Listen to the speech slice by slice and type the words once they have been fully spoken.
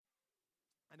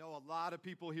know a lot of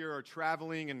people here are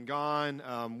traveling and gone.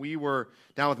 We were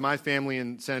down with my family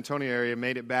in San Antonio area,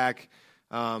 made it back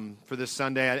for this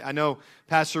Sunday. I know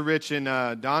Pastor Rich and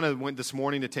Donna went this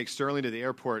morning to take Sterling to the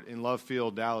airport in Love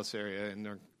Field, Dallas area, and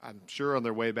they're, I'm sure, on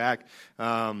their way back.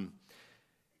 And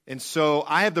so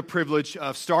I have the privilege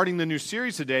of starting the new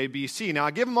series today, BC. Now,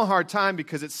 I give him a hard time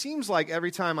because it seems like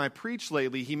every time I preach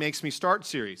lately, he makes me start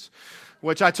series,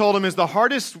 which I told him is the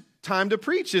hardest time to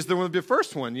preach is the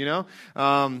first one, you know.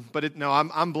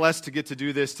 I'm blessed to get to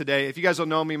do this today. If you guys don't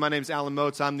know me, my name is Alan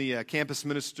Moats. I'm the campus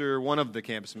minister, one of the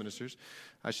campus ministers.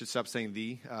 I should stop saying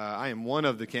the. I am one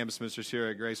of the campus ministers here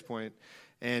at Grace Point.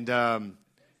 And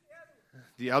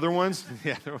the other ones?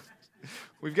 Yeah,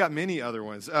 we've got many other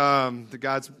ones. The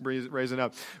God's raising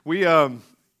up.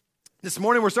 This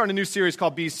morning we're starting a new series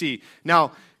called BC.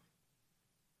 Now,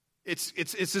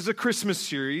 It's a Christmas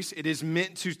series. It is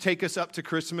meant to take us up to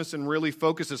Christmas and really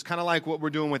focus us, kind of like what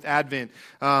we're doing with Advent.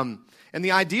 And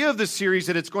the idea of this series is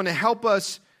that it's going to help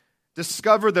us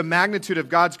discover the magnitude of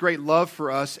God's great love for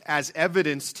us as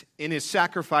evidenced in His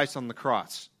sacrifice on the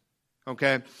cross.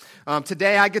 Okay?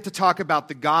 Today I get to talk about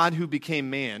the God who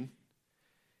became man.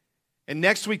 And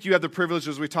next week you have the privilege,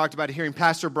 as we talked about, hearing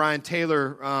Pastor Brian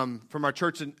Taylor from our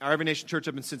church, our Every Nation Church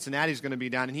up in Cincinnati is going to be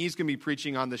down, and he's going to be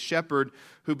preaching on the shepherd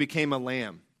who became a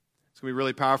lamb. It's going to be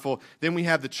really powerful. Then we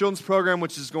have the children's program,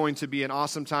 which is going to be an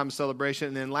awesome time of celebration.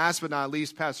 And then last but not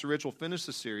least, Pastor Rich will finish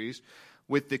the series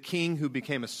with the king who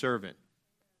became a servant.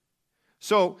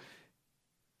 So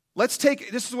this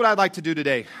is what I'd like to do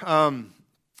today.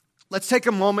 Let's take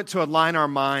a moment to align our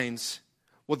minds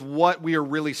with what we are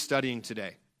really studying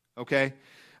today. Okay?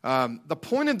 The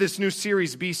point of this new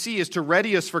series, BC, is to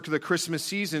ready us for the Christmas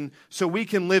season so we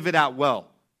can live it out well.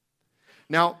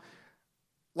 Now,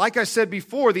 like I said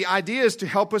before, the idea is to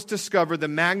help us discover the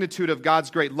magnitude of God's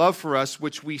great love for us,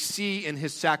 which we see in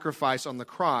His sacrifice on the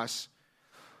cross.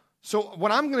 So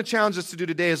what I'm going to challenge us to do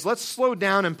today is let's slow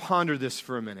down and ponder this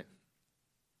for a minute.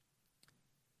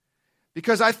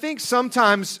 Because I think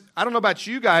sometimes, I don't know about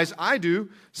you guys, I do,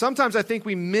 sometimes I think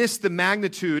we miss the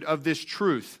magnitude of this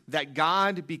truth, that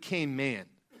God became man.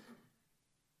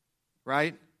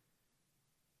 Right?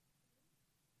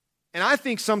 And I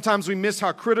think sometimes we miss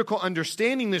how critical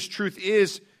understanding this truth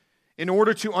is in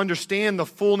order to understand the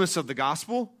fullness of the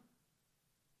gospel,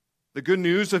 the good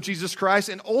news of Jesus Christ,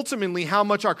 and ultimately how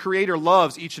much our Creator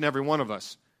loves each and every one of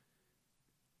us.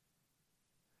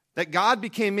 That God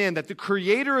became man, that the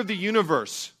creator of the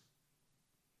universe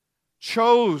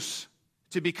chose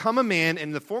to become a man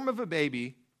in the form of a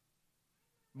baby,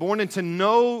 born into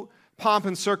no pomp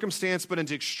and circumstance, but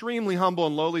into extremely humble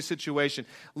and lowly situation,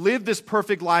 lived this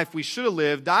perfect life we should have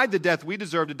lived, died the death we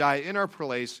deserved to die in our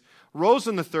place, rose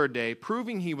on the third day,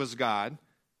 proving He was God,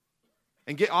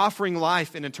 and offering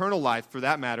life and eternal life, for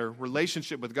that matter,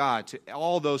 relationship with God to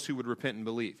all those who would repent and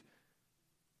believe.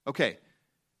 Okay.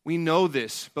 We know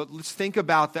this, but let's think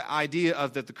about the idea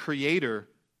of that the Creator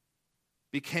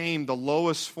became the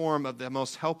lowest form of the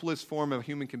most helpless form a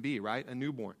human can be, right? A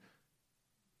newborn.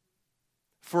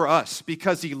 For us,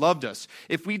 because He loved us.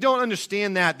 If we don't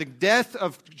understand that, the death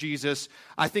of Jesus,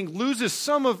 I think, loses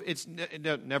some of its,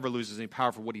 it never loses any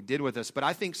power for what He did with us, but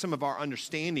I think some of our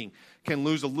understanding can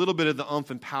lose a little bit of the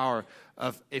oomph and power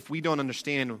of if we don't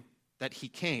understand that He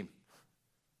came.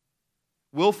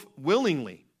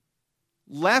 Willingly.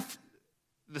 Left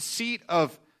the seat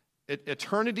of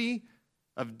eternity,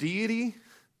 of deity,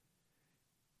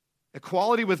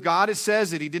 equality with God. It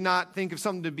says that He did not think of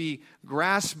something to be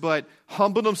grasped, but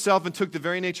humbled Himself and took the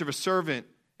very nature of a servant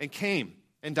and came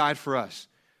and died for us.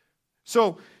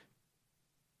 So,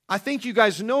 I think you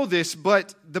guys know this,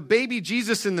 but the baby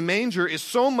Jesus in the manger is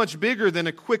so much bigger than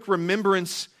a quick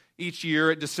remembrance each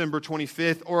year at December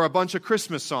 25th or a bunch of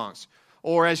Christmas songs.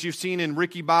 Or as you've seen in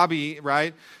Ricky Bobby,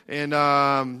 right? And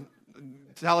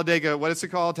Talladega, what is it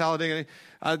called? Talladega,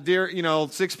 dear,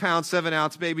 6 pound, 7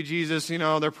 ounce baby Jesus,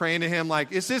 they're praying to Him like,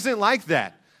 this isn't like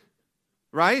that.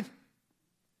 Right?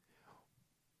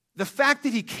 The fact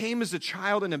that He came as a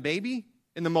child and a baby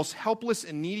in the most helpless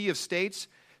and needy of states,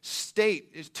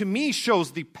 to me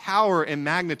shows the power and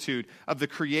magnitude of the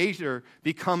Creator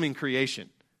becoming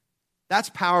creation. That's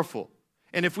powerful.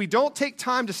 And if we don't take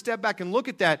time to step back and look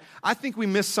at that, I think we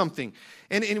miss something.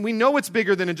 And we know it's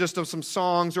bigger than just some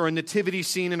songs or a nativity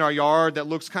scene in our yard that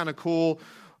looks kind of cool,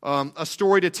 a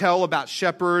story to tell about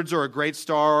shepherds or a great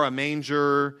star, a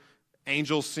manger,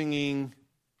 angels singing.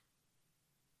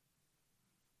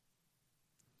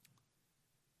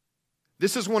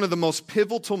 This is one of the most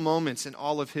pivotal moments in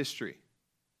all of history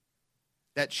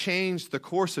that changed the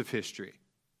course of history.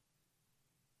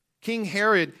 King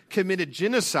Herod committed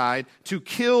genocide to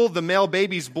kill the male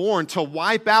babies born to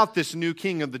wipe out this new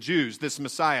king of the Jews, this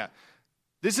Messiah.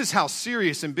 This is how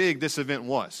serious and big this event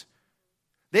was.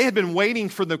 They had been waiting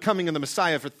for the coming of the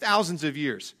Messiah for thousands of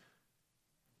years.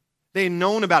 They had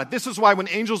known about it. This is why when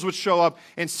angels would show up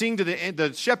and sing to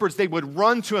the shepherds, they would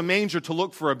run to a manger to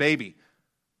look for a baby.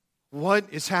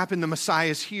 What has happened? The Messiah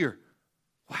is here.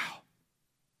 Wow.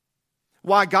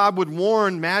 Why God would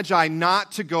warn Magi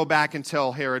not to go back and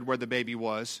tell Herod where the baby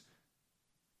was.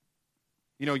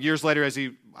 You know, years later, as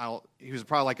he was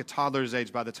probably like a toddler's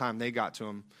age by the time they got to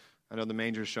him. I know the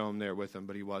mangers show him there with him,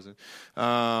 but he wasn't.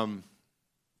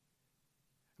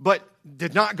 But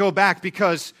did not go back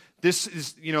because this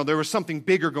is, there was something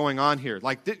bigger going on here.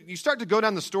 Like, you start to go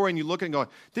down the story and you look and go,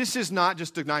 this is not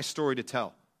just a nice story to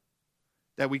tell,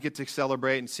 that we get to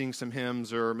celebrate and sing some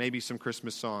hymns or maybe some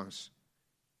Christmas songs.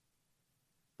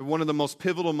 But one of the most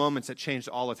pivotal moments that changed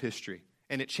all of history.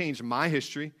 And it changed my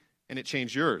history, and it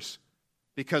changed yours.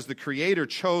 Because the Creator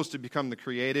chose to become the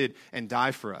created and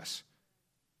die for us.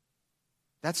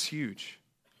 That's huge.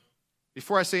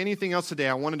 Before I say anything else today,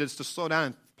 I wanted us to slow down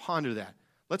and ponder that.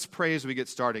 Let's pray as we get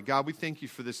started. God, we thank you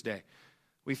for this day.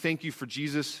 We thank you for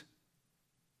Jesus.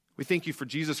 We thank you for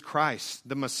Jesus Christ,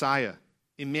 the Messiah,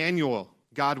 Emmanuel,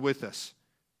 God with us.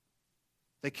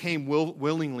 They came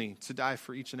willingly to die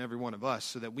for each and every one of us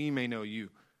so that we may know you.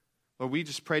 Lord, we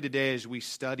just pray today as we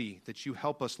study that you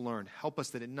help us learn. Help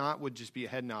us that it not would just be a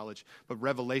head knowledge, but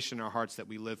revelation in our hearts that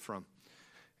we live from.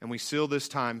 And we seal this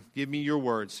time. Give me your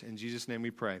words. In Jesus' name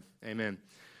we pray. Amen.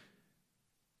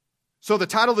 So the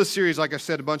title of this series, like I've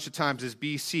said a bunch of times, is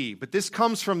BC. But this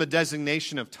comes from the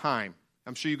designation of time.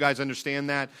 I'm sure you guys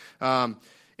understand that.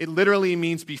 It literally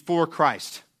means before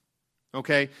Christ.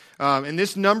 Okay? And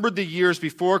this numbered the years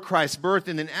before Christ's birth.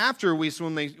 And then after,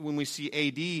 when we see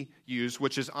AD used,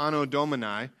 which is Anno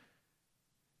Domini,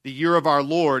 the year of our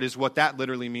Lord is what that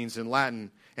literally means in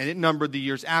Latin. And it numbered the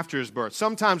years after his birth.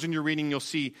 Sometimes when you're reading, you'll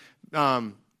see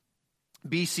BCE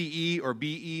or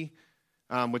BE,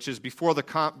 which is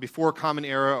before Common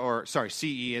Era, or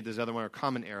CE, there's the other one, or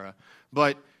Common Era.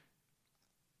 But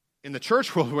in the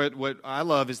church world, what I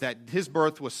love is that his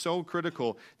birth was so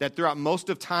critical that throughout most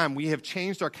of time, we have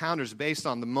changed our calendars based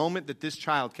on the moment that this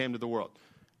child came to the world.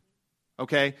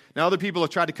 Okay? Now, other people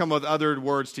have tried to come up with other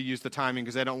words to use the timing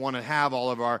because they don't want to have all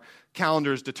of our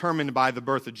calendars determined by the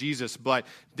birth of Jesus. But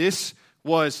this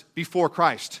was before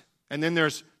Christ. And then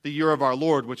there's the year of our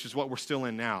Lord, which is what we're still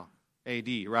in now, AD,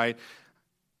 right?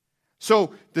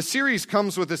 So the series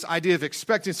comes with this idea of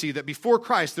expectancy that before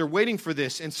Christ, they're waiting for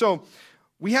this. And so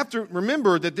we have to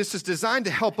remember that this is designed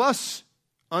to help us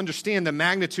understand the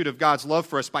magnitude of God's love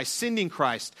for us by sending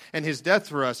Christ and his death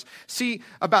for us. See,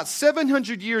 about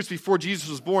 700 years before Jesus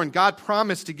was born, God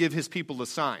promised to give his people a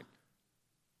sign.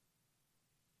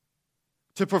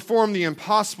 To perform the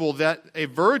impossible, that a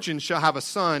virgin shall have a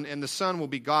son, and the son will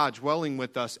be God dwelling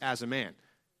with us as a man.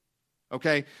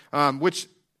 Okay? Which,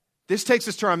 this takes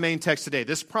us to our main text today.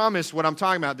 This promise, what I'm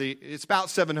talking about, it's about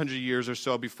 700 years or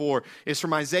so before, is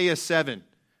from Isaiah 7.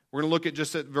 We're going to look at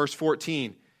just at verse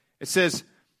 14. It says,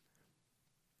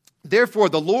 "Therefore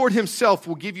the Lord himself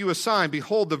will give you a sign.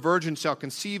 Behold, the virgin shall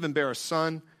conceive and bear a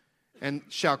son, and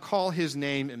shall call his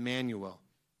name Emmanuel."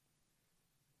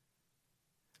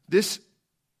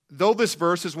 Though this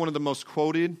verse is one of the most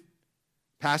quoted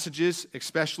passages,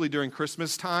 especially during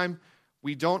Christmas time,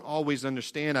 we don't always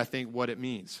understand, I think, what it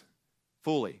means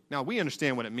fully. Now, we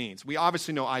understand what it means. We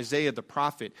obviously know Isaiah the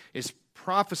prophet is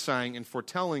prophesying and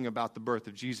foretelling about the birth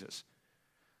of Jesus.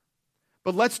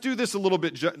 But let's do this a little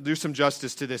bit, do some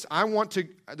justice to this.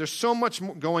 There's so much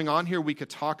going on here we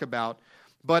could talk about,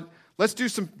 but let's do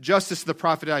some justice to the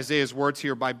prophet Isaiah's words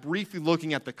here by briefly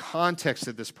looking at the context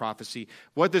of this prophecy,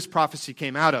 what this prophecy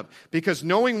came out of. Because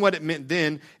knowing what it meant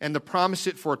then and the promise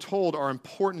it foretold are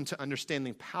important to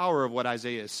understanding the power of what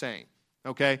Isaiah is saying.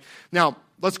 Okay? Now,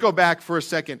 let's go back for a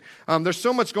second. There's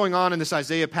so much going on in this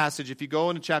Isaiah passage. If you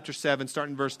go into chapter 7,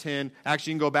 starting in verse 10,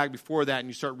 actually you can go back before that and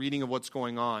you start reading of what's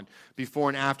going on before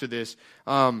and after this.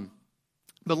 But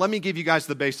let me give you guys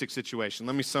the basic situation.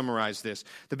 Let me summarize this.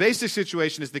 The basic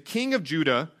situation is the king of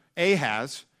Judah,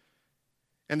 Ahaz,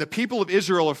 and the people of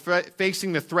Israel are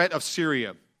facing the threat of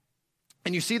Syria.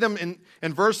 And you see them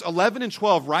in verse 11 and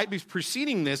 12, right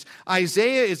preceding this,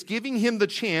 Isaiah is giving him the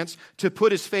chance to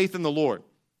put his faith in the Lord.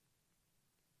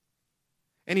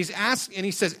 And he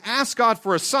says, ask God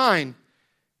for a sign.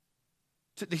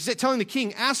 He's telling the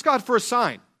king, ask God for a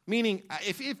sign. Meaning,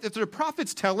 if the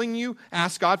prophet's telling you,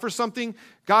 ask God for something,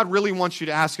 God really wants you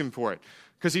to ask him for it.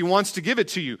 Because he wants to give it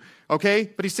to you.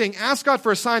 Okay? But he's saying, ask God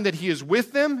for a sign that he is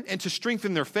with them and to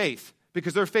strengthen their faith.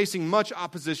 because they're facing much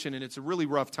opposition and it's a really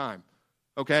rough time,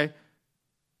 okay?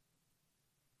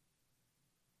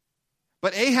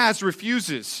 But Ahaz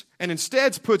refuses and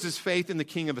instead puts his faith in the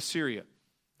king of Assyria.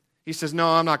 He says, no,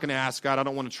 I'm not going to ask God. I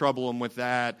don't want to trouble him with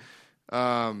that.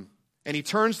 And he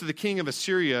turns to the king of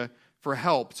Assyria for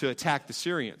help to attack the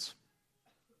Syrians.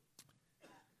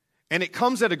 And it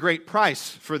comes at a great price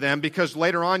for them because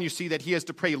later on you see that he has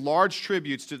to pay large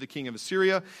tributes to the king of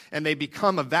Assyria, and they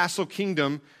become a vassal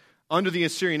kingdom under the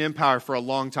Assyrian Empire for a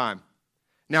long time.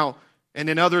 Now, and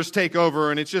then others take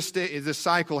over, and it's just the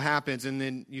cycle happens, and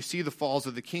then you see the falls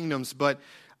of the kingdoms. But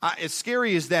as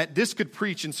scary as that, this could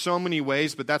preach in so many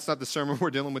ways, but that's not the sermon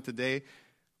we're dealing with today.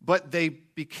 But they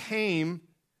became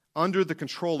under the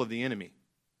control of the enemy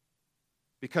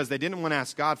because they didn't want to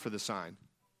ask God for the sign.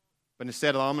 But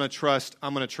instead, I'm going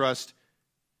to trust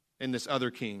in this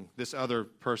other king, this other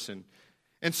person.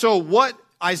 And so what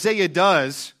Isaiah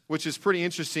does, which is pretty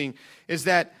interesting, is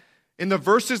that in the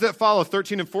verses that follow,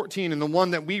 13 and 14, and the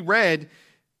one that we read,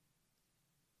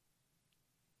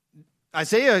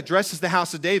 Isaiah addresses the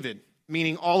house of David,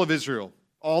 meaning all of Israel,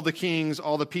 all the kings,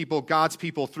 all the people, God's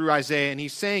people through Isaiah. And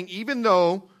he's saying, even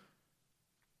though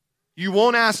you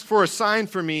won't ask for a sign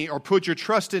for me or put your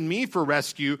trust in me for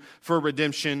rescue, for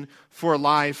redemption, for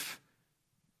life,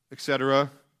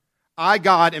 etc., I,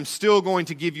 God, am still going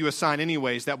to give you a sign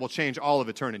anyways that will change all of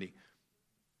eternity.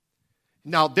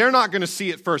 Now, they're not going to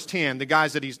see it firsthand, the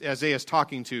guys that Isaiah is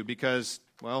talking to, because,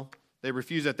 well, they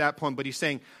refuse at that point. But he's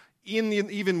saying,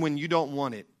 even when you don't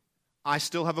want it, I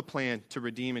still have a plan to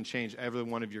redeem and change every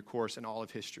one of your course in all of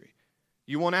history.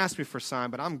 You won't ask me for a sign,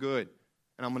 but I'm good,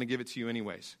 and I'm going to give it to you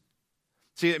anyways.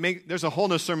 See, there's a whole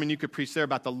nother sermon you could preach there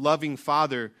about the loving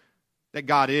Father that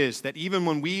God is, that even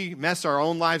when we mess our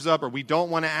own lives up or we don't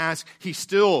want to ask, He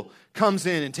still comes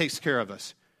in and takes care of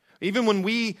us. Even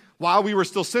while we were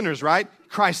still sinners, right?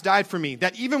 Christ died for me.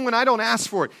 That even when I don't ask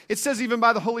for it, it says even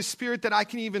by the Holy Spirit that I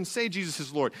can even say Jesus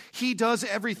is Lord. He does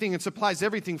everything and supplies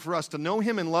everything for us to know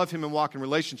Him and love Him and walk in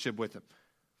relationship with Him.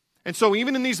 And so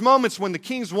even in these moments when the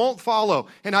kings won't follow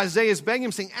and Isaiah is begging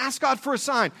him, saying, ask God for a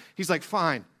sign, he's like,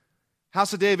 fine.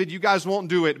 House of David, you guys won't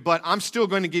do it, but I'm still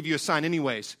going to give you a sign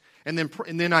anyways. And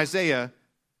then Isaiah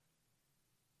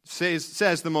says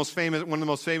one of the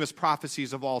most famous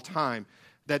prophecies of all time,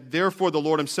 that therefore the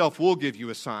Lord Himself will give you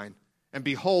a sign. And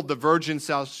behold, the virgin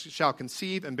shall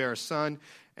conceive and bear a son,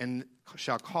 and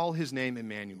shall call his name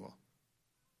Emmanuel.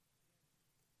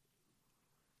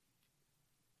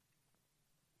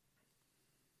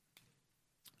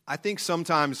 I think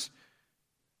sometimes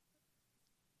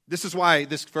this is why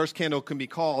this first candle can be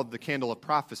called the candle of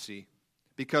prophecy.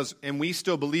 And we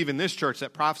still believe in this church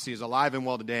that prophecy is alive and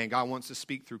well today, and God wants to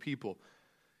speak through people.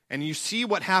 And you see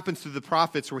what happens through the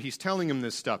prophets where He's telling them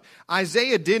this stuff.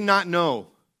 Isaiah did not know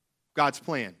God's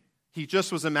plan. He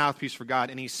just was a mouthpiece for God,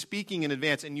 and he's speaking in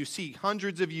advance. And you see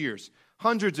hundreds of years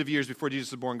before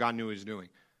Jesus was born, God knew what He was doing.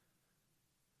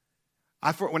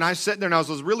 When I sat there and I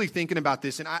was really thinking about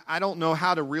this, and I don't know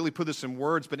how to really put this in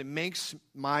words, but it makes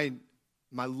my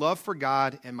love for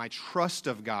God and my trust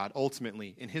of God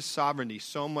ultimately in His sovereignty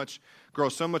grow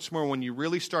so much more when you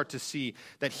really start to see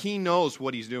that He knows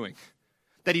what He's doing,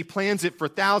 that He plans it for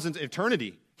thousands of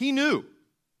eternity. He knew.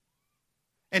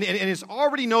 And He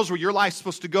already knows where your life's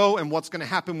supposed to go and what's going to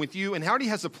happen with you, and He already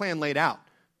has a plan laid out.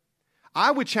 I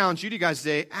would challenge you guys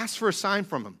today, ask for a sign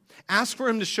from Him. Ask for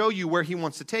Him to show you where He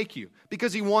wants to take you,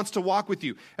 because He wants to walk with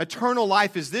you. Eternal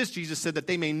life is this, Jesus said, that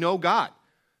they may know God.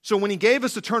 So when He gave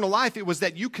us eternal life, it was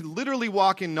that you could literally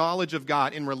walk in knowledge of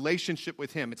God, in relationship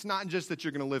with Him. It's not just that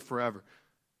you're going to live forever.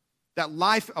 That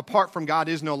life apart from God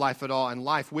is no life at all, and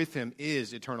life with Him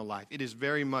is eternal life. It is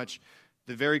very much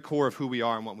the very core of who we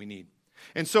are and what we need.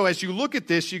 And so as you look at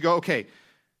this, you go, okay,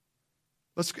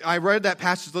 I read that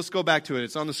passage. Let's go back to it.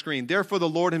 It's on the screen. Therefore the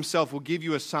Lord Himself will give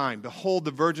you a sign. Behold,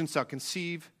 the virgin shall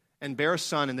conceive and bear a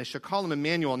son, and they shall call Him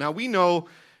Emmanuel. Now we know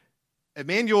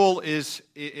Emmanuel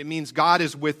it means God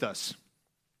is with us,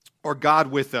 or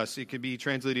God with us. It could be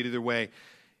translated either way.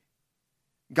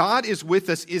 God is with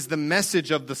us is the message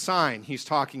of the sign He's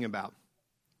talking about.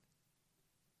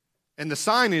 And the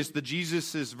sign is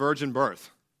Jesus' virgin birth.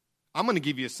 I'm going to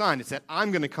give you a sign. It's that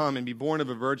I'm going to come and be born of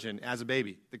a virgin as a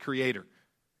baby, the Creator.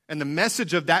 And the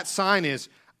message of that sign is,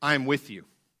 I'm with you.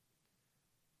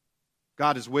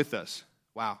 God is with us.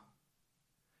 Wow.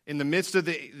 In the midst of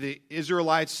the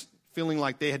Israelites feeling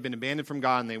like they had been abandoned from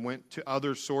God and they went to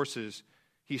other sources,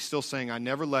 He's still saying, I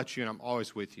never let you and I'm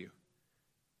always with you.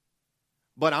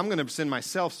 But I'm going to send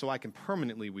myself so I can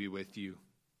permanently be with you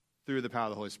through the power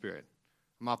of the Holy Spirit.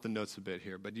 I'm off the notes a bit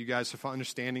here, but you guys are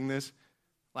understanding this?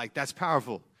 Like, that's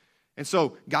powerful. And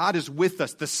so God is with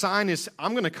us. The sign is,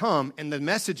 I'm going to come, and the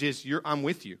message is, I'm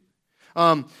with you.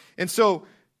 And so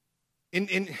you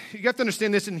have to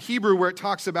understand this in Hebrew, where it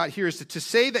talks about here is to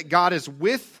say that God is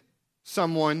with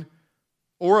someone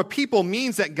or a people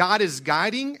means that God is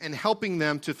guiding and helping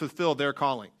them to fulfill their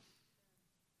calling.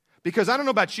 Because I don't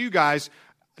know about you guys,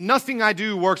 nothing I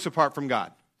do works apart from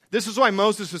God. This is why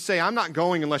Moses would say, I'm not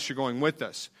going unless you're going with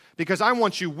us. Because I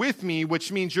want you with me,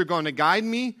 which means you're going to guide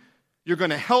me, you're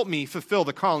going to help me fulfill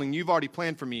the calling you've already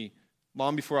planned for me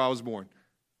long before I was born.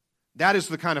 That is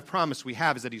the kind of promise we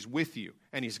have, is that He's with you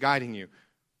and He's guiding you.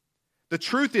 The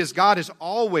truth is, God is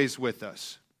always with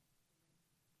us.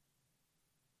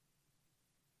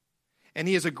 And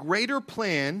He has a greater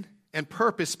plan and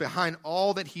purpose behind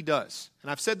all that He does.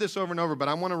 And I've said this over and over, but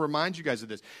I want to remind you guys of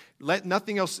this. Let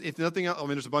nothing else, I mean,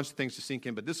 there's a bunch of things to sink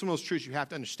in, but this is one of those truths you have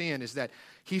to understand, is that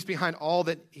He's behind all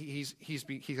that. He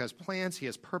has plans, He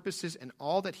has purposes, and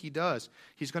all that He does,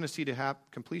 He's going to see to have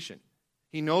completion.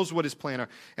 He knows what His plan are.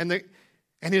 And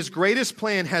His greatest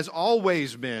plan has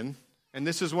always been, and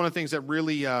this is one of the things that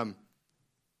really kind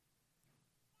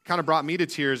of brought me to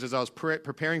tears as I was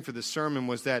preparing for this sermon,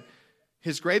 was that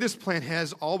His greatest plan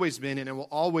has always been, and it will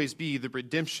always be, the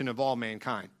redemption of all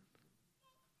mankind.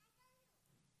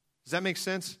 Does that make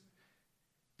sense?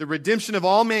 The redemption of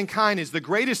all mankind is the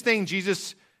greatest thing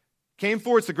Jesus came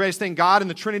for. It's the greatest thing God and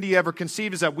the Trinity ever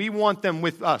conceived, is that we want them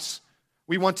with us.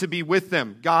 We want to be with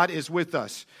them. God is with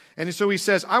us. And so He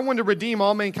says, I want to redeem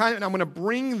all mankind, and I'm going to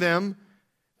bring them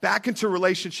back into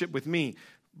relationship with me.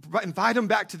 Invite them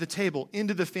back to the table,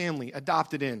 into the family,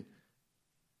 adopted in.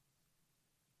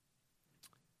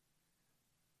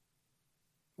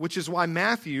 Which is why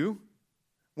Matthew,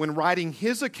 when writing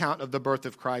his account of the birth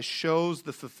of Christ, shows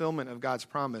the fulfillment of God's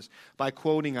promise by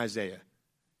quoting Isaiah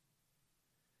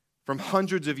from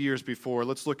hundreds of years before.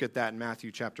 Let's look at that in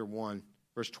Matthew chapter 1,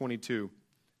 verse 22.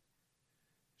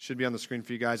 Should be on the screen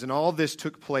for you guys. And all this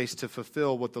took place to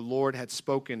fulfill what the Lord had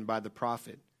spoken by the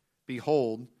prophet.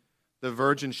 Behold, the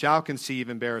virgin shall conceive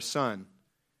and bear a son,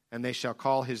 and they shall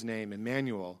call his name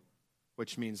Emmanuel,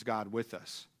 which means God with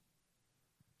us.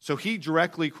 So he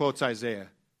directly quotes Isaiah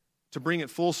to bring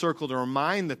it full circle, to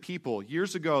remind the people,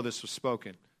 years ago this was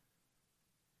spoken.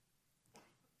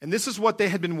 And this is what they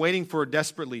had been waiting for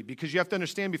desperately, because you have to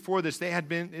understand, before this,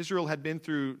 Israel had been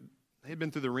through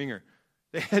the ringer.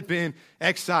 They had been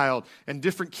exiled, and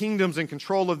different kingdoms in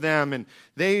control of them,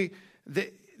 and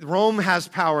Rome has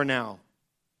power now.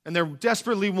 And they're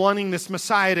desperately wanting this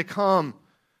Messiah to come,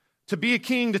 to be a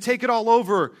king, to take it all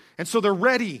over. And so they're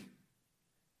ready.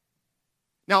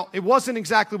 Now, it wasn't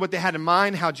exactly what they had in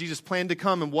mind, how Jesus planned to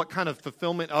come and what kind of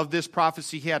fulfillment of this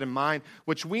prophecy He had in mind,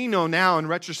 which we know now in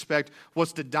retrospect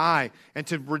was to die and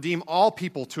to redeem all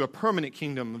people to a permanent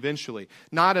kingdom eventually,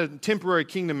 not a temporary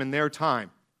kingdom in their time.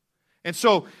 And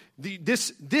so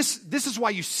this is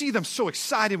why you see them so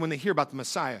excited when they hear about the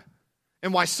Messiah,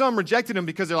 and why some rejected Him,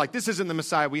 because they're like, this isn't the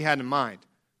Messiah we had in mind.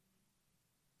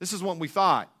 This is what we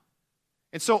thought.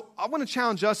 And so I want to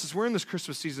challenge us, as we're in this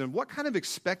Christmas season, what kind of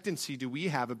expectancy do we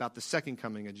have about the second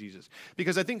coming of Jesus?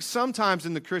 Because I think sometimes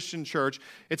in the Christian church,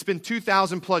 it's been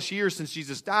 2,000 plus years since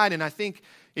Jesus died, and I think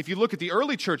if you look at the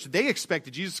early church, they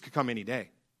expected Jesus to come any day.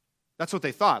 That's what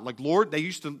they thought. Like, Lord, they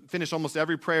used to finish almost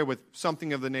every prayer with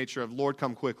something of the nature of, Lord,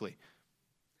 come quickly.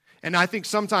 And I think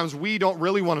sometimes we don't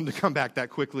really want Him to come back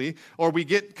that quickly, or we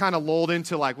get kind of lulled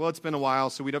into like, well, it's been a while,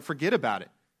 so we don't forget about it.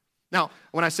 Now,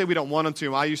 when I say we don't want Him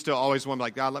to, I used to always want to be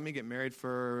like, God, let me get married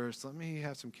first. Let me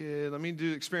have some kids. Let me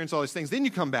experience all these things. Then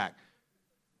you come back.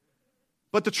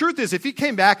 But the truth is, if He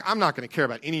came back, I'm not going to care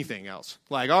about anything else.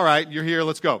 Like, all right, you're here,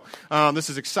 let's go. This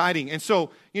is exciting. And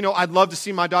so, I'd love to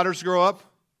see my daughters grow up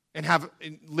and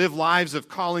live lives of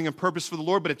calling and purpose for the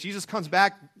Lord. But if Jesus comes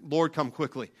back, Lord, come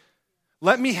quickly.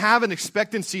 Let me have an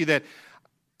expectancy that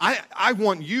I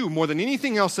want You more than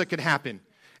anything else that could happen.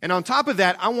 And on top of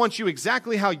that, I want You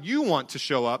exactly how You want to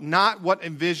show up, not what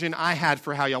vision I had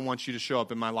for how I want You to show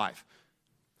up in my life.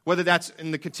 Whether that's in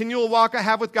the continual walk I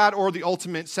have with God, or the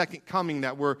ultimate second coming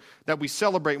that we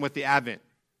celebrate with the Advent,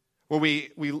 where we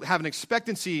have an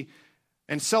expectancy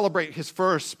and celebrate His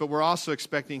first, but we're also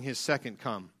expecting His second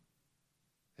coming.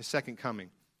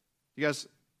 You guys?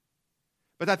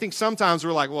 But I think sometimes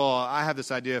we're like, well, I have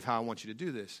this idea of how I want You to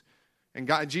do this. And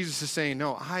Jesus is saying,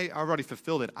 no, I already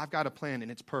fulfilled it. I've got a plan,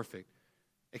 and it's perfect.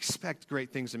 Expect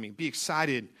great things of Me. Be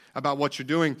excited about what you're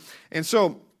doing. And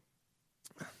so,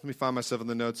 let me find myself in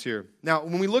the notes here. Now,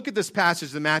 when we look at this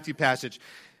passage, the Matthew passage,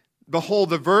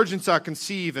 behold, the virgin shall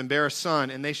conceive and bear a son,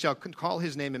 and they shall call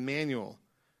his name Emmanuel,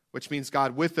 which means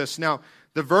God with us. Now,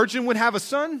 the virgin would have a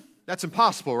son? That's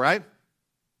impossible, right?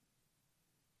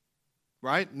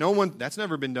 right? That's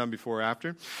never been done before or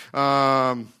after.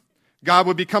 God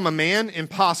would become a man?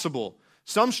 Impossible.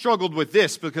 Some struggled with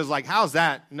this because, like, how's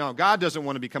that? No, God doesn't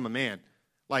want to become a man.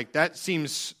 Like, that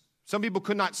seems, some people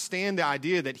could not stand the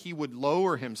idea that he would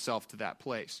lower himself to that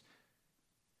place.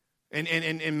 And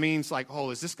it means like,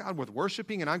 oh, is this God worth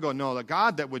worshiping? And I go, no, the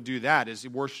God that would do that is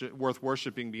worth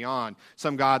worshiping beyond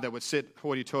some God that would sit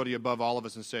hoity-toity above all of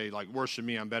us and say, like, worship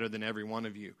me, I'm better than every one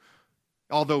of you.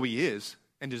 Although he is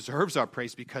and deserves our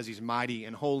praise because he's mighty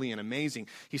and holy and amazing,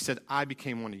 he said, I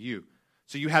became one of you.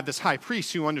 So you have this high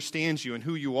priest who understands you and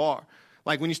who you are.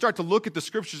 Like when you start to look at the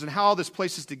scriptures and how all this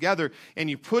places together and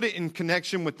you put it in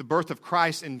connection with the birth of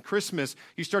Christ and Christmas,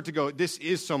 you start to go, this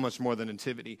is so much more than a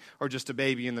nativity or just a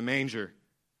baby in the manger.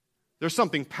 There's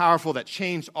something powerful that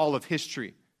changed all of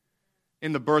history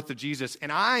in the birth of Jesus.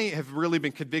 And I have really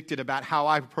been convicted about how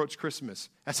I approach Christmas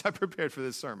as I prepared for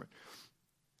this sermon.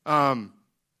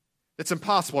 It's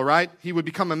impossible, right? He would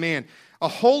become a man. A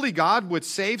holy God would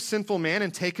save sinful man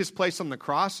and take his place on the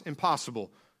cross?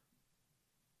 Impossible.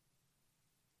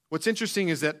 What's interesting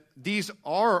is that these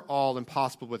are all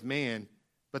impossible with man,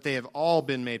 but they have all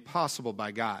been made possible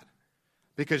by God.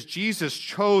 Because Jesus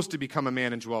chose to become a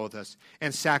man and dwell with us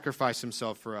and sacrifice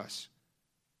himself for us.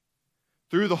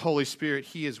 Through the Holy Spirit,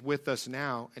 he is with us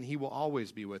now, and he will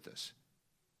always be with us.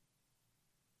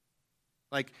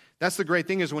 Like, that's the great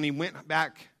thing is when he went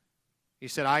back, he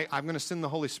said, I'm going to send the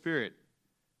Holy Spirit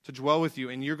to dwell with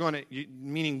you, and you're going to,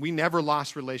 meaning we never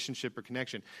lost relationship or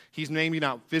connection. He's maybe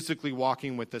not physically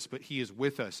walking with us, but he is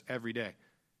with us every day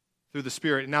through the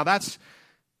Spirit. Now that's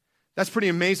pretty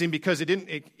amazing because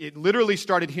it literally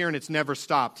started here and it's never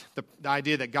stopped. The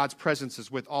idea that God's presence is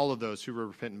with all of those who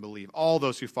repent and believe, all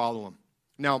those who follow him.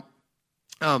 Now,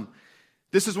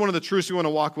 this is one of the truths we want to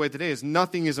walk away today is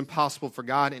nothing is impossible for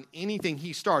God, and anything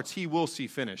he starts, he will see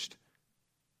finished.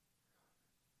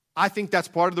 I think that's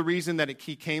part of the reason that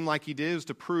he came like he did is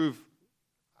to prove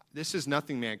this is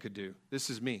nothing man could do. This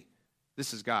is me.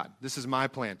 This is God. This is my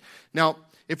plan. Now,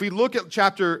 if we look at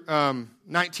chapter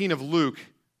 19 of Luke,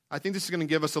 I think this is going to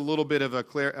give us a little bit of a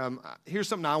clear... here's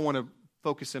something I want to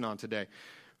focus in on today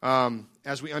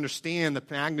as we understand the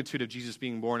magnitude of Jesus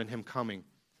being born and him coming.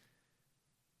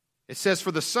 It says,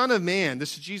 for the Son of Man,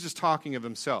 this is Jesus talking of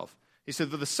himself. He said,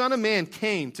 for the Son of Man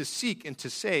came to seek and to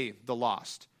save the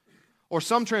lost. Or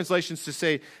some translations to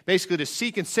say, basically to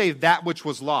seek and save that which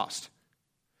was lost.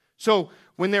 So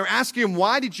when they're asking him,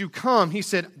 why did you come? He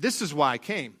said, this is why I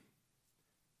came.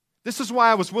 This is why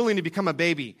I was willing to become a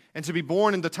baby and to be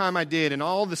born in the time I did and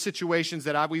all the situations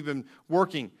that we've been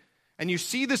working. And you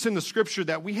see this in the scripture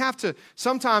that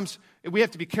sometimes we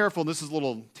have to be careful. This is a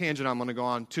little tangent I'm going to go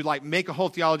on, to like make a whole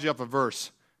theology up a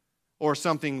verse or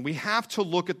something. We have to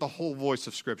look at the whole voice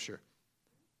of scripture.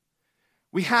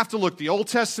 We have to look at the Old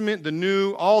Testament, the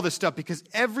New, all this stuff, because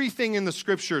everything in the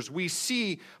Scriptures we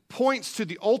see points to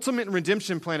the ultimate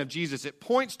redemption plan of Jesus. It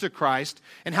points to Christ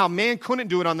and how man couldn't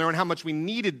do it on their own, how much we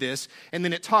needed this. And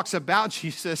then it talks about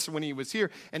Jesus when he was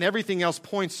here, and everything else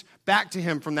points back to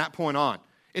him from that point on.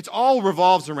 It all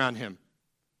revolves around him.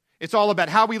 It's all about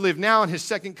how we live now and his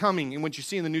second coming and what you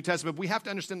see in the New Testament. We have to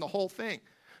understand the whole thing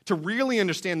to really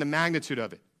understand the magnitude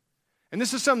of it. And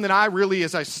this is something that I really,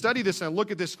 as I study this and I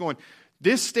look at this going,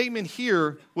 this statement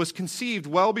here was conceived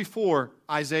well before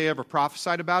Isaiah ever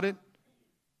prophesied about it,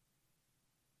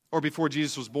 or before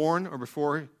Jesus was born, or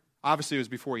before, obviously it was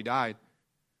before he died.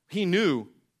 He knew,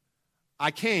 I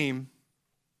came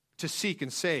to seek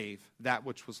and save that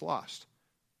which was lost.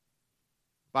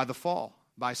 By the fall,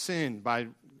 by sin, by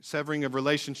severing of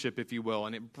relationship, if you will,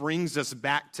 and it brings us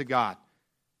back to God.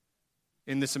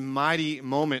 In this mighty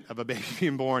moment of a baby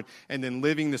being born and then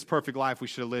living this perfect life we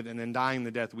should have lived and then dying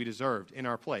the death we deserved in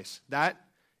our place. That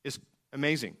is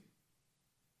amazing.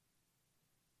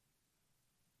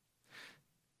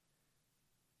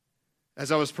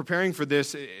 As I was preparing for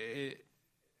this,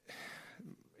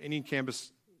 any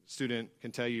campus student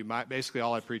can tell you, basically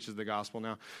all I preach is the gospel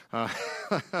now.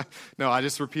 No, I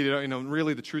just repeated,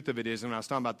 really the truth of it is, and when I was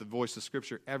talking about the voice of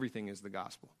Scripture, everything is the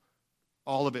gospel.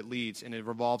 All of it leads, and it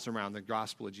revolves around the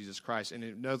gospel of Jesus Christ.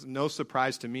 And it's no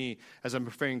surprise to me as I'm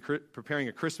preparing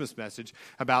a Christmas message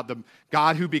about the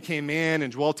God who became man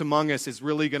and dwelt among us is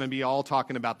really going to be all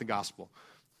talking about the gospel.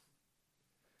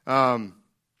 For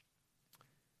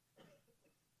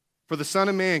the Son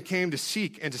of Man came to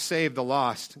seek and to save the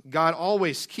lost. God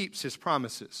always keeps his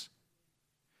promises.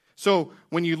 So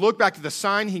when you look back to the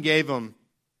sign he gave them,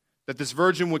 that this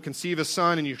virgin would conceive a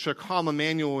son, and you shall call him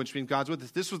Emmanuel, which means God's with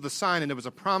us. This was the sign, and there was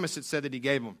a promise it said that he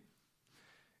gave him.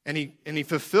 And he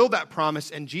fulfilled that promise,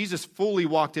 and Jesus fully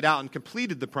walked it out and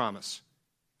completed the promise.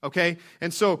 Okay?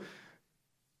 And so,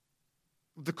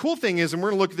 the cool thing is, and we're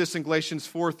going to look at this in Galatians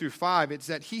 4 through 5, it's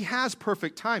that he has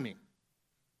perfect timing.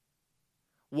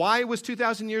 Why it was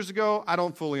 2,000 years ago, I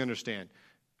don't fully understand.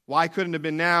 Why couldn't it have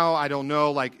been now? I don't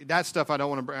know. Like, that stuff I don't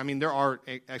want to, I mean, there are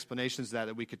explanations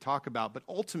that we could talk about, but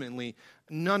ultimately,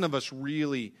 none of us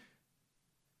really,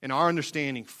 in our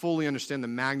understanding, fully understand the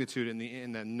magnitude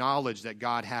and the knowledge that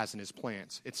God has in his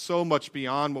plans. It's so much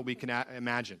beyond what we can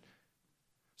imagine.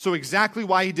 So exactly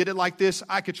why he did it like this,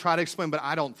 I could try to explain, but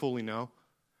I don't fully know.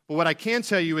 But what I can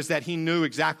tell you is that he knew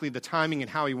exactly the timing and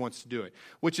how he wants to do it,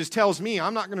 which tells me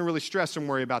I'm not going to really stress and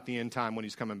worry about the end time when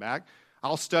he's coming back.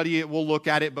 I'll study it, we'll look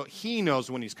at it, but he knows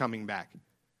when he's coming back.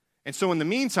 And so in the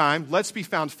meantime, let's be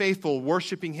found faithful,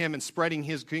 worshiping him and spreading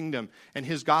his kingdom and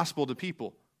his gospel to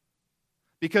people.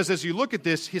 Because as you look at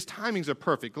this, his timings are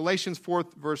perfect. Galatians 4,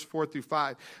 verse 4 through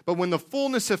 5. But when the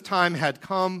fullness of time had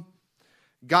come,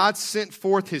 God sent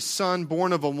forth his Son,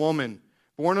 born of a woman,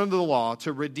 born under the law,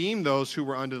 to redeem those who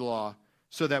were under the law,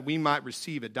 so that we might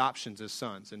receive adoptions as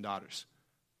sons and daughters.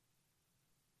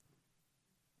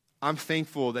 I'm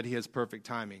thankful that he has perfect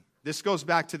timing. This goes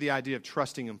back to the idea of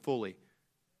trusting him fully,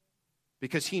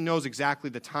 because he knows exactly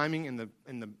the timing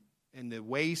and the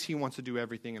ways he wants to do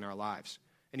everything in our lives.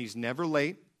 And he's never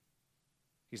late.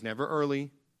 He's never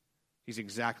early. He's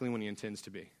exactly when he intends to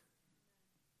be.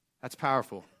 That's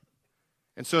powerful.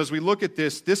 And so as we look at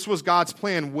this, this was God's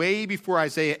plan way before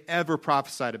Isaiah ever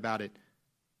prophesied about it.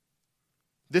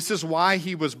 This is why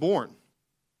he was born.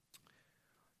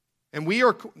 And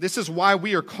this is why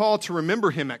we are called to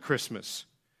remember him at Christmas.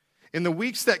 In the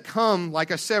weeks that come,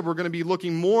 like I said, we're going to be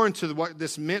looking more into what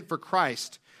this meant for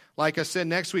Christ. Like I said,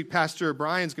 next week, Pastor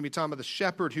Brian's going to be talking about the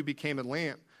shepherd who became a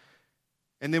lamb.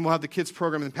 And then we'll have the kids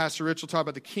program, and Pastor Rich will talk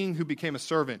about the king who became a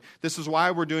servant. This is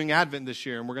why we're doing Advent this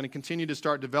year, and we're going to continue to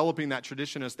start developing that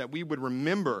tradition as that we would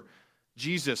remember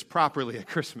Jesus properly at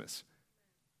Christmas.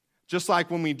 Just like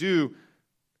when we do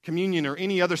communion or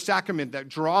any other sacrament that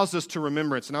draws us to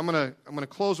remembrance. And I'm going to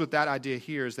close with that idea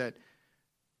here, is that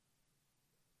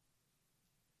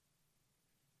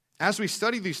as we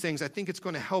study these things, I think it's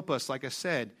going to help us, like I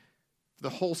said, the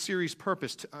whole series'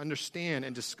 purpose to understand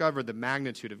and discover the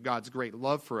magnitude of God's great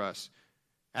love for us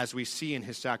as we see in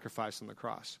his sacrifice on the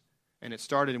cross. And it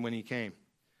started when he came.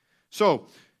 So,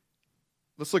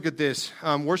 let's look at this.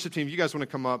 Worship team, you guys want to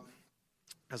come up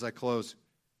as I close.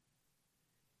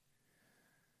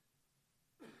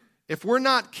 If we're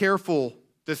not careful,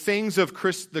 the things of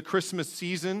the Christmas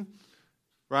season,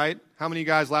 right? How many of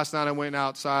you guys, last night I went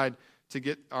outside to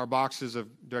get our boxes of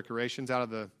decorations out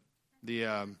of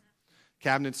the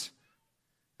cabinets.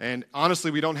 And honestly,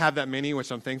 we don't have that many,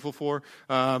 which I'm thankful for.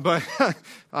 But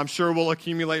I'm sure we'll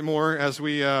accumulate more as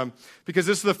we, because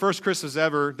this is the first Christmas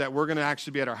ever that we're going to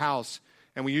actually be at our house.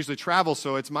 And we usually travel,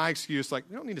 so it's my excuse, like,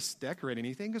 we don't need to decorate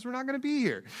anything because we're not going to be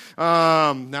here.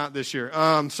 Not this year.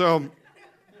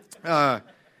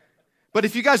 But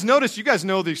if you guys notice, you guys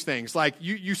know these things. Like,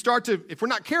 you start to, if we're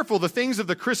not careful, the things of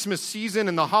the Christmas season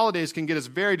and the holidays can get us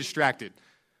very distracted.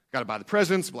 Got to buy the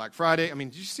presents, Black Friday. I mean,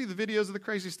 did you see the videos of the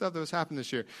crazy stuff that was happening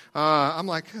this year? I'm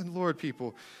like, good Lord,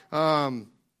 people.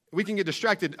 We can get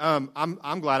distracted.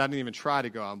 I'm glad I didn't even try to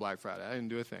go on Black Friday. I didn't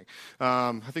do a thing.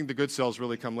 I think the good sales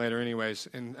really come later anyways,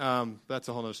 and that's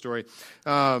a whole other story.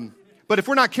 But if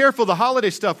we're not careful, the holiday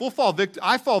stuff,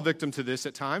 I fall victim to this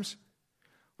at times.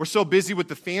 We're so busy with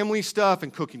the family stuff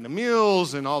and cooking the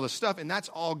meals and all this stuff, and that's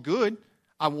all good.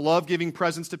 I love giving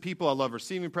presents to people. I love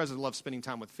receiving presents. I love spending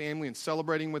time with family and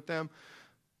celebrating with them,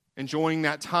 enjoying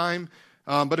that time.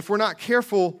 But if we're not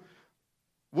careful,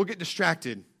 we'll get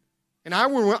distracted. And I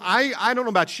don't know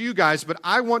about you guys, but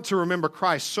I want to remember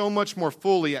Christ so much more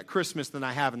fully at Christmas than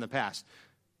I have in the past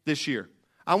this year.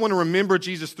 I want to remember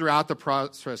Jesus throughout the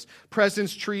process.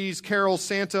 Presents, trees, carols,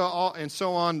 Santa, and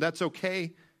so on, that's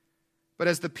okay. But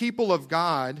as the people of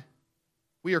God,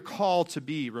 we are called to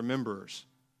be rememberers.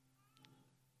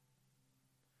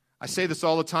 I say this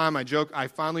all the time. I joke. I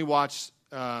finally watched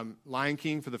Lion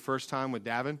King for the first time with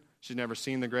Davin. She's never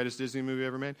seen the greatest Disney movie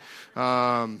ever made.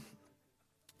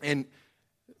 And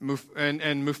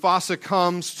Mufasa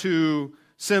comes to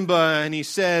Simba and he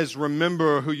says,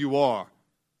 "Remember who you are."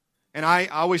 And I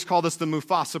always call this the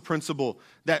Mufasa principle,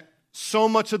 that so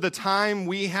much of the time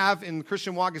we have in the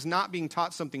Christian walk is not being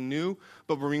taught something new,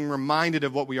 but we're being reminded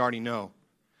of what we already know.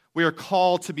 We are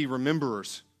called to be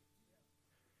rememberers.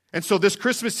 And so this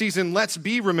Christmas season, let's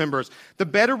be rememberers. The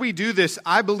better we do this,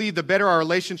 I believe the better our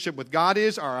relationship with God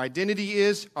is, our identity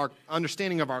is, our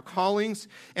understanding of our callings,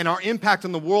 and our impact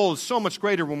on the world is so much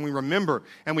greater when we remember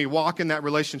and we walk in that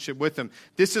relationship with Him.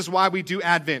 This is why we do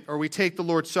Advent, or we take the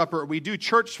Lord's Supper, or we do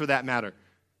church for that matter.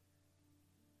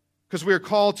 Because we are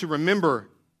called to remember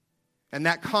And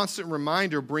that constant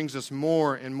reminder brings us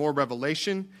more and more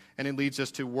revelation, and it leads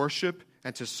us to worship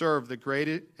and to serve the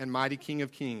great and mighty King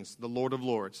of Kings, the Lord of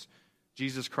Lords,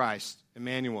 Jesus Christ,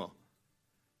 Emmanuel.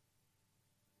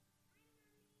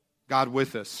 God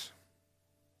with us.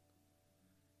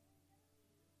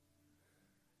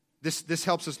 This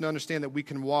helps us to understand that we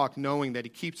can walk knowing that He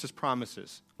keeps His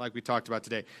promises, like we talked about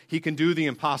today. He can do the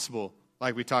impossible,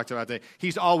 like we talked about today.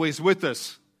 He's always with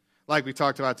us, like we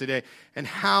talked about today. And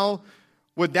how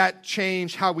would that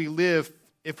change how we live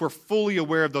if we're fully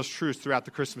aware of those truths throughout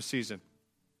the Christmas season?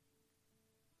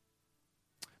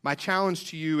 My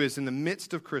challenge to you is, in the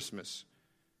midst of Christmas,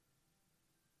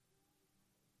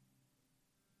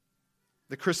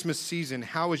 the Christmas season,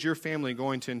 how is your family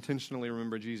going to intentionally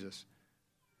remember Jesus?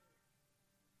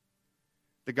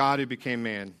 The God who became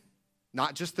man.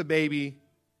 Not just the baby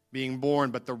being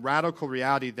born, but the radical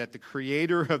reality that the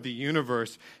creator of the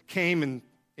universe came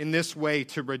in this way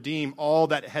to redeem all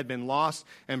that had been lost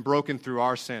and broken through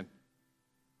our sin.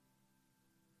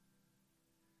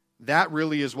 That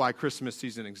really is why Christmas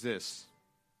season exists,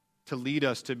 to lead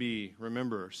us to be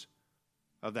rememberers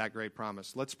of that great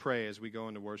promise. Let's pray as we go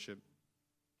into worship.